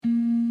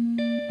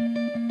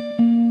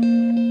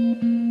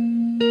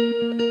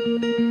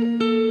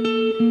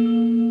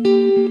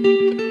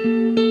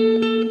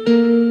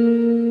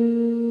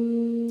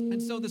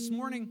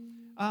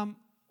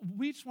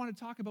just want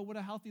to talk about what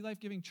a healthy,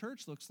 life-giving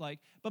church looks like.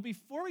 But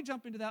before we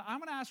jump into that, I'm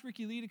going to ask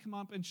Ricky Lee to come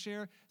up and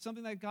share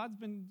something that God's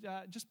been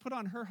just put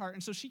on her heart.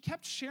 And so she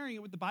kept sharing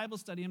it with the Bible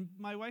study, and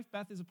my wife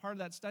Beth is a part of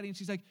that study, and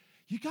she's like,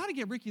 you got to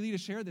get Ricky Lee to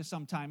share this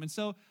sometime. And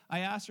so I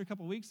asked her a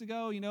couple weeks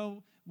ago,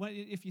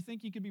 if you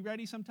think you could be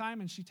ready sometime,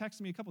 and she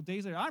texted me a couple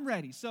days later, I'm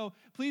ready. So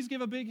please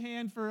give a big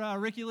hand for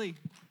Ricky Lee.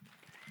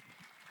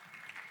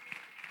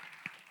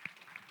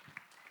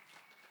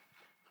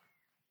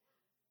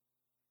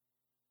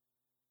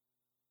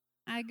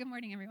 Good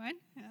morning, everyone.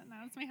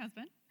 That's my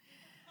husband.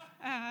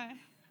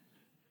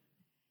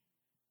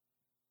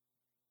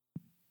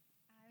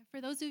 For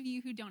those of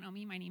you who don't know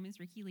me, my name is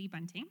Ricky Lee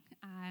Bunting.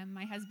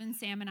 My husband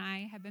Sam and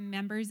I have been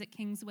members at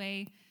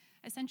Kingsway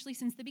essentially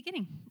since the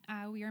beginning.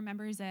 We are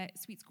members at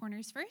Sweets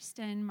Corners first,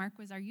 and Mark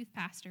was our youth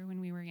pastor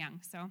when we were young.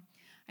 So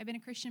I've been a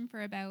Christian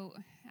for about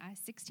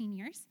 16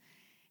 years,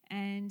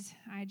 and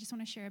I just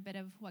want to share a bit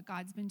of what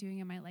God's been doing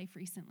in my life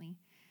recently.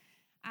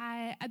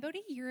 About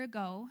a year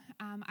ago,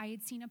 I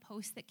had seen a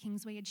post that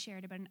Kingsway had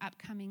shared about an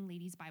upcoming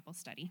ladies' Bible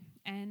study.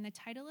 And the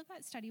title of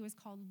that study was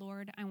called,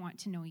 Lord, I Want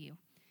to Know You.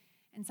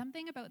 And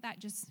something about that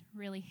just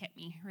really hit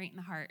me right in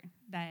the heart,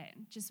 that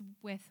just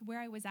with where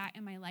I was at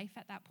in my life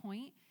at that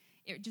point,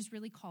 it just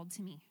really called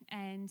to me.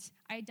 And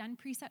I had done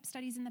precept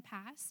studies in the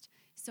past,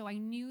 so I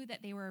knew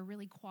that they were a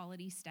really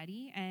quality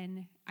study,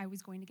 and I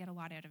was going to get a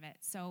lot out of it.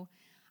 So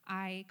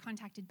I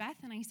contacted Beth,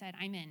 and I said,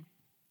 I'm in.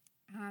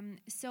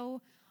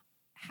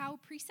 How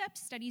precept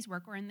studies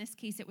work, or in this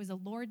case, it was a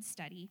Lord's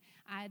study,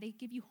 they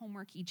give you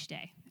homework each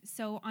day.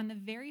 So on the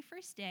very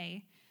first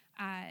day,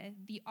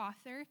 the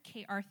author,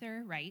 Kay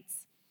Arthur,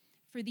 writes,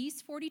 for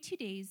these 42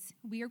 days,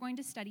 we are going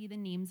to study the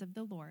names of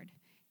the Lord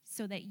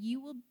so that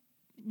you will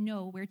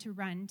know where to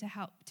run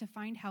to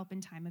find help in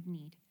time of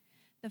need.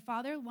 The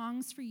Father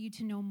longs for you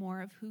to know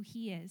more of who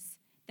he is,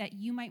 that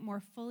you might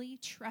more fully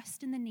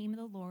trust in the name of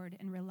the Lord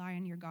and rely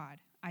on your God.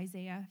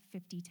 Isaiah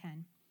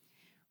 50:10.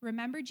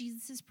 Remember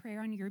Jesus'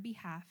 prayer on your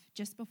behalf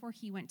just before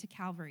he went to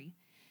Calvary,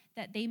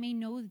 that they may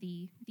know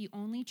thee, the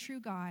only true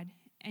God,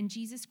 and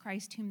Jesus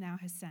Christ whom thou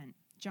hast sent.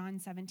 John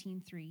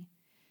 17:3.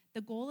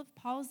 The goal of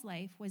Paul's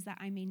life was that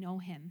I may know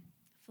him.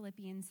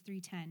 Philippians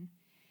 3:10.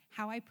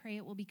 How I pray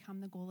it will become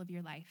the goal of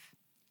your life.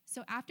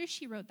 So after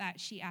she wrote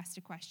that, she asked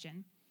a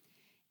question.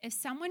 If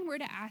someone were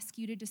to ask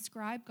you to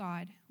describe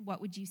God,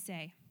 what would you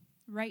say?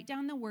 Write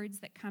down the words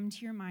that come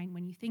to your mind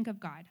when you think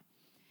of God.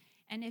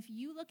 And if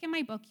you look in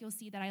my book, you'll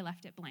see that I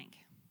left it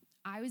blank.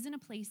 I was in a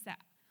place that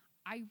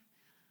I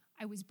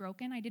was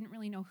broken. I didn't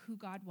really know who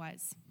God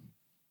was.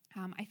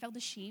 I felt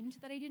ashamed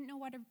that I didn't know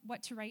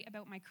what to write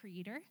about my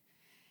Creator,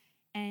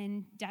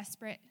 and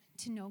desperate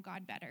to know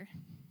God better.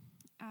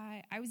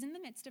 I was in the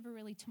midst of a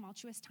really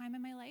tumultuous time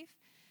in my life.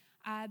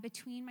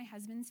 Between my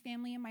husband's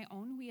family and my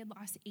own, we had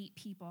lost 8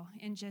 people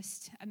in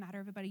just a matter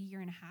of about a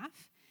year and a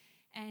half.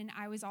 And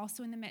I was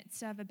also in the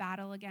midst of a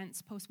battle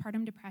against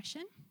postpartum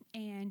depression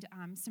and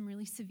some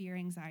really severe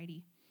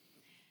anxiety.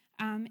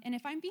 And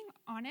if I'm being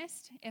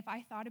honest, if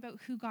I thought about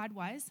who God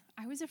was,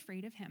 I was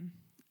afraid of him.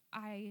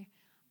 I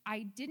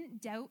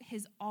didn't doubt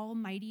his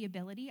almighty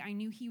ability. I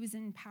knew he was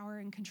in power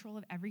and control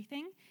of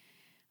everything.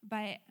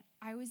 But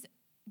I was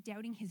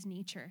doubting his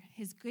nature,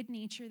 his good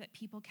nature that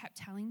people kept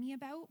telling me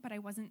about, but I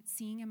wasn't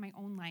seeing in my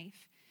own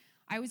life.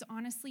 I was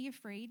honestly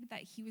afraid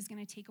that he was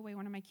going to take away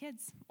one of my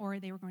kids, or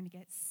they were going to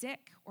get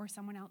sick, or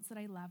someone else that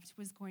I loved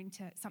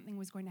something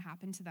was going to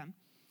happen to them.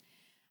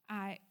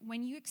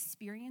 When you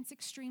experience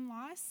extreme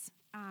loss,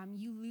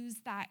 you lose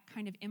that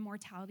kind of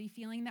immortality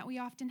feeling that we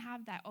often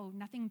have, that,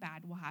 nothing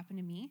bad will happen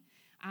to me,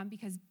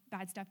 because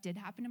bad stuff did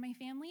happen to my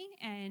family,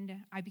 and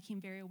I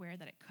became very aware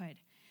that it could.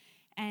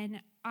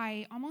 And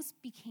I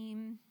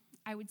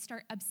would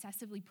start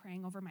obsessively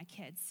praying over my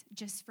kids,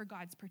 just for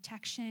God's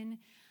protection,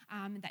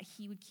 that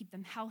he would keep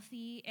them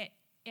healthy.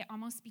 It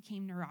almost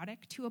became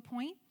neurotic to a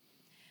point.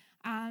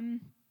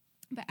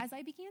 But as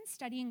I began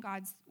studying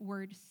God's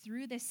word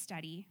through this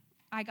study,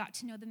 I got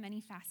to know the many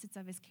facets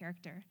of his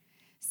character.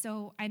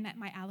 So I met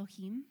my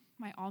Elohim,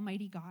 my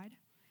almighty God,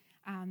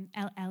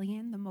 El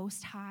Elyon, the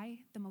Most High,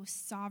 the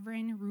most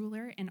sovereign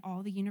ruler in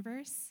all the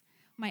universe,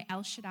 my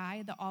El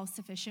Shaddai, the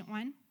all-sufficient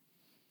one.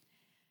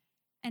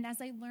 And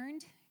as I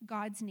learned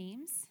God's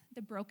names,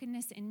 the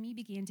brokenness in me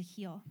began to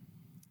heal.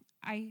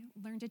 I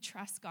learned to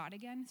trust God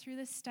again through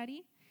this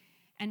study,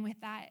 and with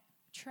that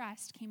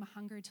trust came a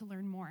hunger to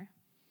learn more.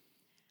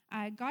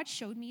 God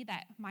showed me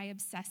that my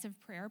obsessive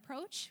prayer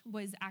approach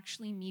was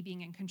actually me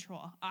being in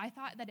control. I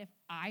thought that if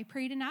I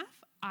prayed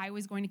enough, I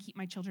was going to keep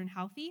my children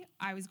healthy,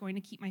 I was going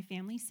to keep my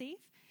family safe,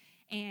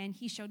 and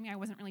he showed me I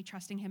wasn't really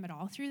trusting him at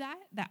all through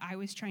that I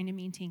was trying to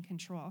maintain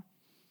control.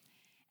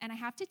 And I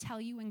have to tell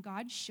you, when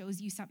God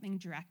shows you something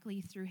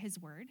directly through his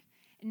word,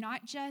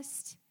 not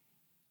just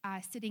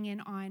sitting in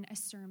on a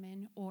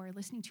sermon or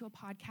listening to a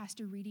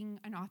podcast or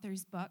reading an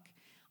author's book,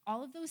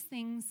 all of those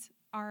things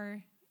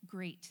are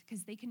great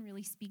because they can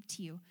really speak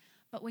to you.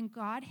 But when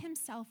God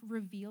himself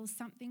reveals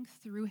something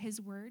through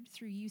his word,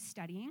 through you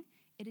studying,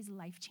 it is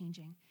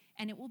life-changing,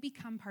 and it will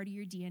become part of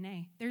your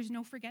DNA. There's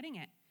no forgetting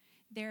it.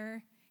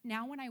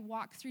 now when I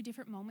walk through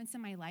different moments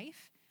in my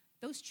life,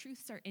 those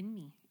truths are in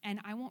me, and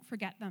I won't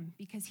forget them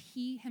because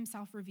he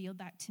himself revealed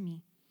that to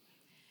me.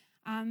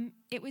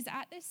 It was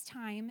at this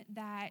time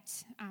that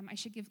I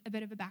should give a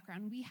bit of a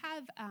background. We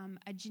have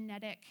a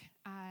genetic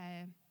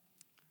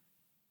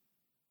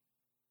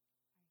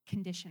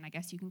condition, I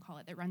guess you can call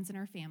it, that runs in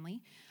our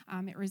family.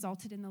 It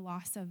resulted in the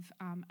loss of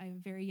a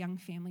very young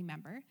family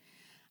member.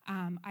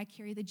 I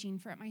carry the gene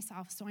for it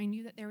myself, so I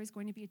knew that there was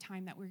going to be a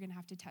time that we were going to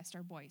have to test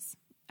our boys.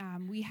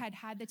 We had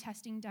the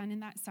testing done in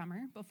that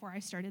summer before I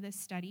started this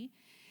study,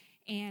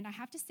 and I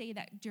have to say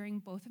that during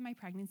both of my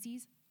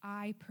pregnancies,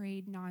 I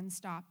prayed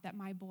nonstop that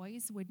my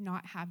boys would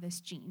not have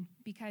this gene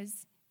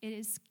because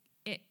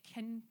it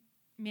can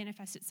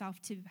manifest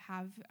itself to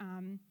have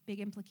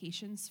big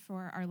implications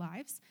for our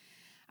lives.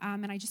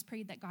 And I just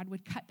prayed that God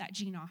would cut that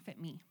gene off at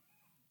me.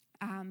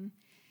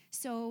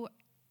 So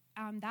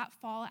that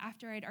fall,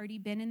 after I'd already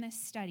been in this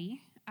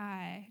study,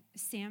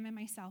 Sam and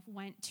myself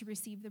went to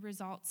receive the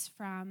results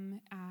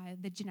from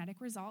the genetic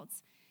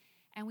results,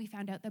 and we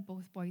found out that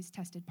both boys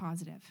tested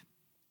positive.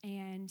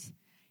 And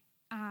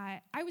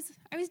I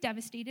was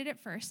devastated at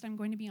first, I'm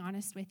going to be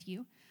honest with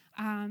you.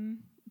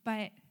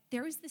 But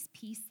there was this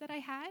peace that I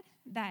had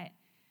that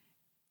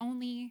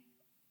only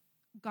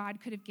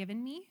God could have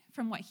given me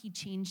from what he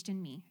changed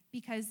in me.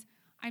 Because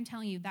I'm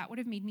telling you, that would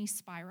have made me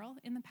spiral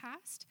in the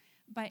past.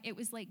 But it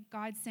was like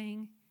God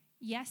saying,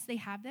 yes, they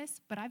have this,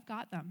 but I've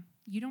got them.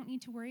 You don't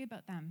need to worry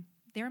about them.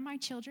 They're my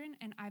children,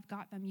 and I've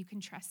got them. You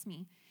can trust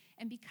me.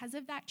 And because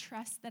of that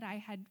trust that I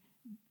had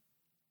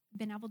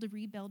been able to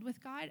rebuild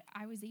with God,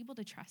 I was able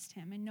to trust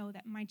him and know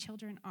that my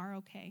children are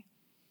okay.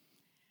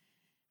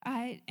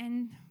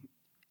 And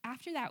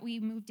after that, we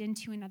moved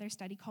into another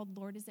study called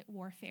Lord, Is It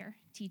Warfare?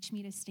 Teach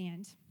Me to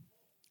Stand.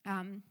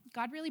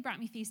 God really brought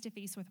me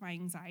face-to-face with my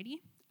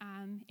anxiety.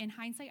 In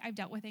hindsight, I've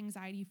dealt with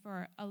anxiety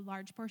for a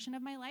large portion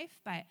of my life,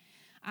 but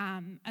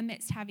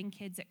amidst having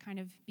kids, it kind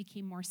of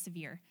became more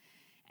severe.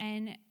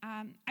 And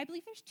I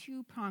believe there's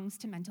two prongs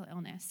to mental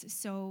illness.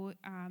 So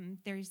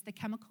there's the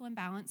chemical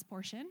imbalance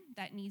portion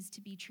that needs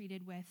to be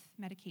treated with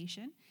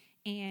medication,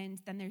 and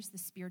then there's the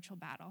spiritual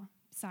battle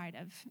side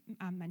of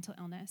mental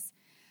illness.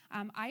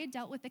 I had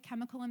dealt with the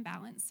chemical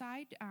imbalance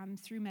side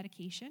through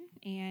medication,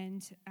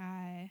 and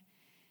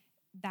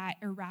that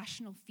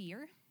irrational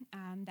fear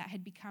that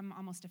had become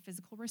almost a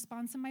physical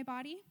response in my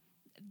body,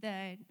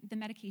 the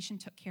medication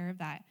took care of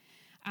that.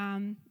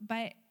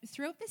 But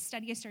throughout this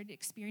study, I started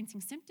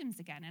experiencing symptoms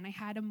again, and I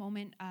had a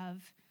moment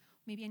of,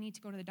 maybe I need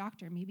to go to the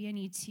doctor, maybe I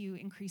need to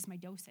increase my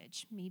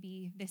dosage,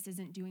 maybe this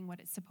isn't doing what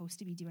it's supposed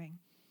to be doing.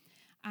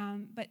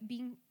 But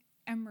being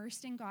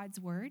immersed in God's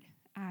word,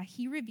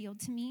 he revealed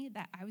to me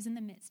that I was in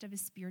the midst of a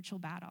spiritual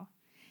battle,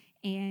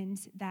 and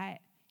that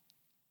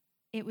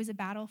it was a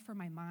battle for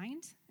my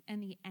mind,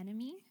 and the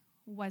enemy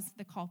was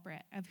the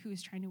culprit of who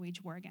was trying to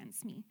wage war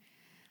against me.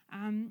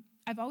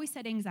 I've always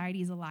said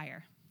anxiety is a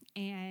liar,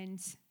 and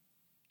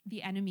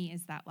the enemy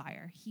is that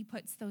liar. He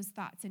puts those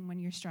thoughts in when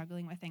you're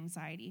struggling with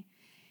anxiety.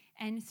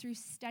 And through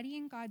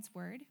studying God's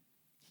word,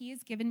 he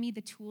has given me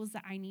the tools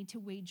that I need to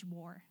wage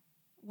war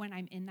when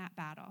I'm in that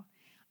battle.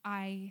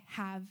 I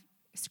have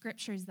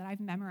scriptures that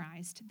I've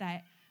memorized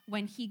that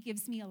when he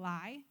gives me a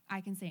lie,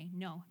 I can say,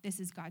 no, this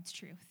is God's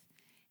truth.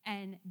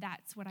 And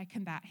that's what I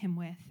combat him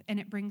with, and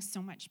it brings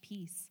so much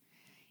peace.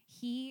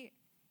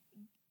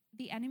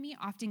 The enemy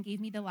often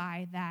gave me the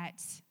lie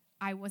that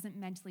I wasn't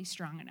mentally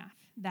strong enough,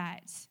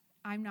 that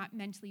I'm not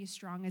mentally as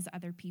strong as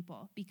other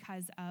people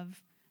because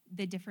of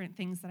the different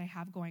things that I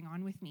have going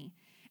on with me.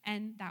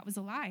 And that was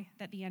a lie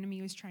that the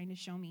enemy was trying to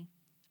show me.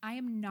 I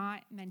am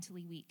not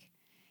mentally weak.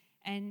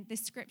 And the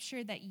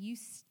scripture that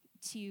used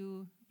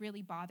to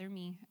really bother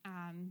me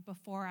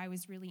before I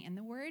was really in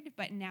the word,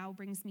 but now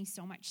brings me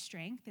so much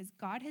strength, is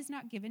God has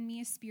not given me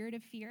a spirit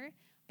of fear,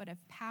 but of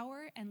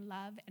power and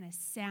love and a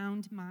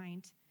sound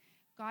mind.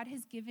 God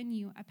has given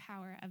you a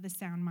power of the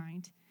sound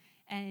mind,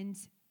 and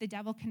the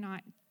devil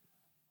cannot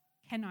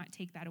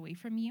take that away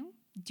from you.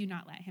 Do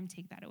not let him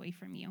take that away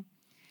from you.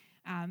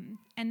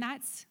 And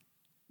that's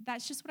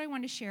just what I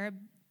want to share.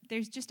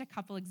 There's just a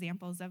couple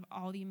examples of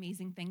all the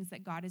amazing things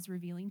that God is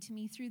revealing to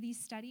me through these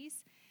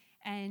studies.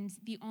 And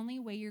the only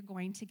way you're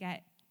going to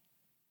get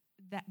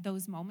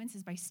those moments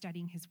is by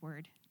studying his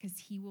word, because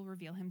he will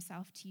reveal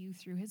himself to you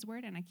through his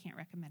word, and I can't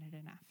recommend it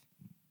enough.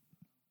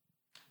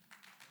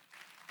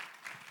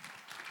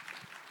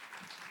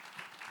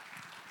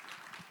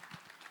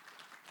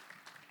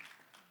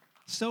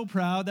 So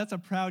proud. That's a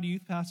proud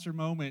youth pastor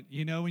moment,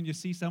 when you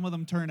see some of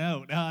them turn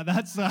out.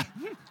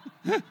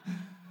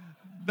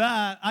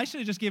 That I should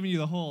have just given you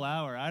the whole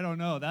hour. I don't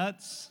know.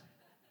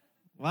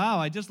 Wow,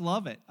 I just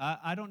love it.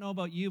 I don't know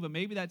about you, but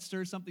maybe that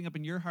stirs something up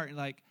in your heart and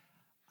like,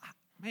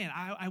 man,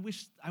 I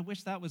wish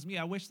that was me.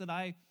 I wish that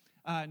I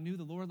knew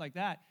the Lord like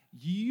that.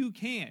 You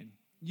can.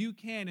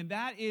 And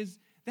that is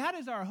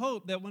our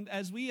hope, that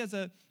as we as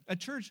a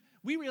church,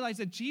 we realize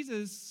that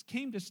Jesus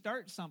came to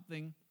start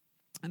something,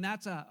 and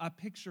that's a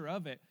picture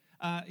of it.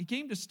 He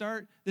came to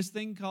start this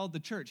thing called the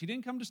church. He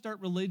didn't come to start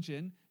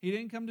religion. He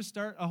didn't come to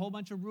start a whole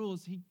bunch of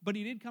rules. But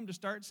he did come to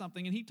start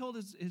something. And he told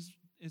his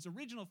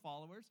original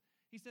followers,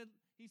 he said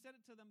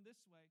it to them this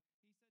way.